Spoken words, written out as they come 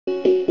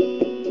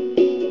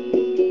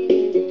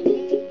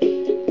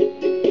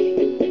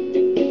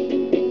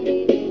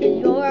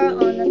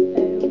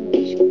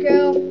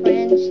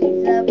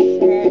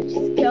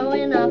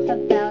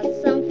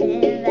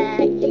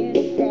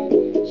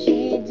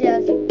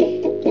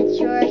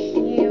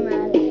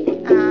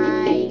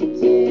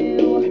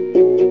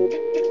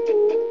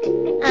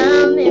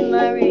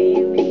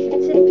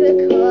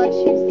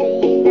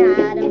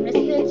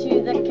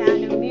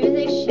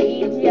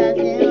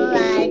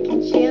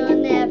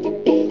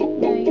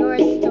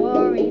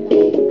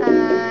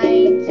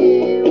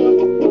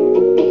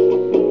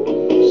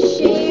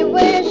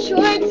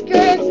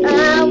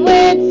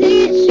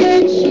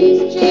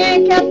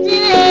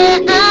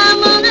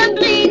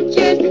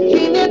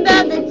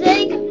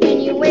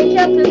wake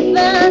up and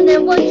find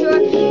that what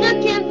you're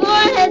looking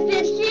for has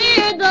been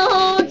here the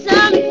whole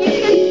time. If you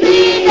can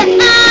see that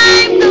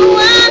I'm the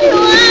one who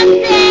I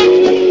said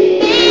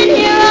you've been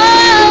here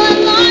all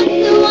along,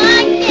 so why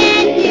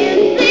can't you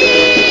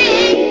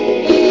see?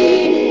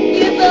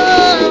 You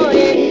belong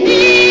with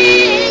me.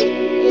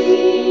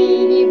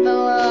 You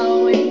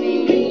belong with me.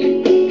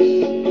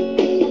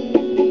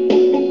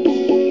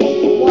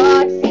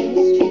 Walks in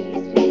the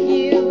streets with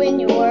you when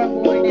you were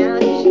worn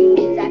out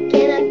jeans. I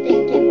cannot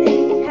think if this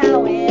is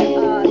how it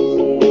ought to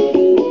be.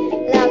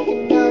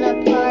 Laughing on a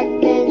park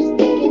bench,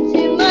 thinking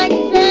to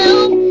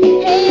myself,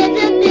 hey,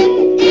 isn't this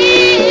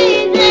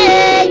easy?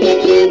 And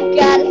you've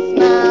got a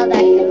smile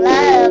that can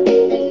light up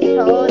this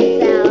whole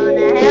town. I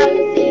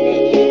haven't seen it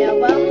in a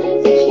while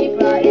since she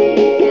brought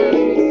it down.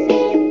 You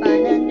see, if I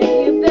knew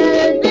you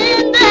better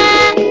than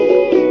that,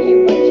 you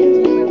wouldn't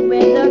do it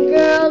with a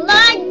girl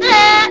like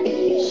that.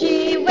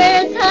 She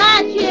wears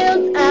high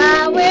heels,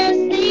 I wear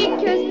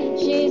sneakers.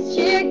 She's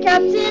cheer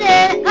captain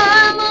and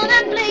I'm on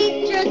the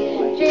bleachers,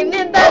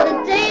 dreaming about the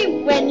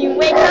day when you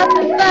wake up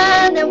and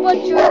find that what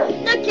you're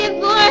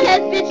looking for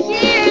has been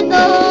here the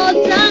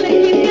whole time.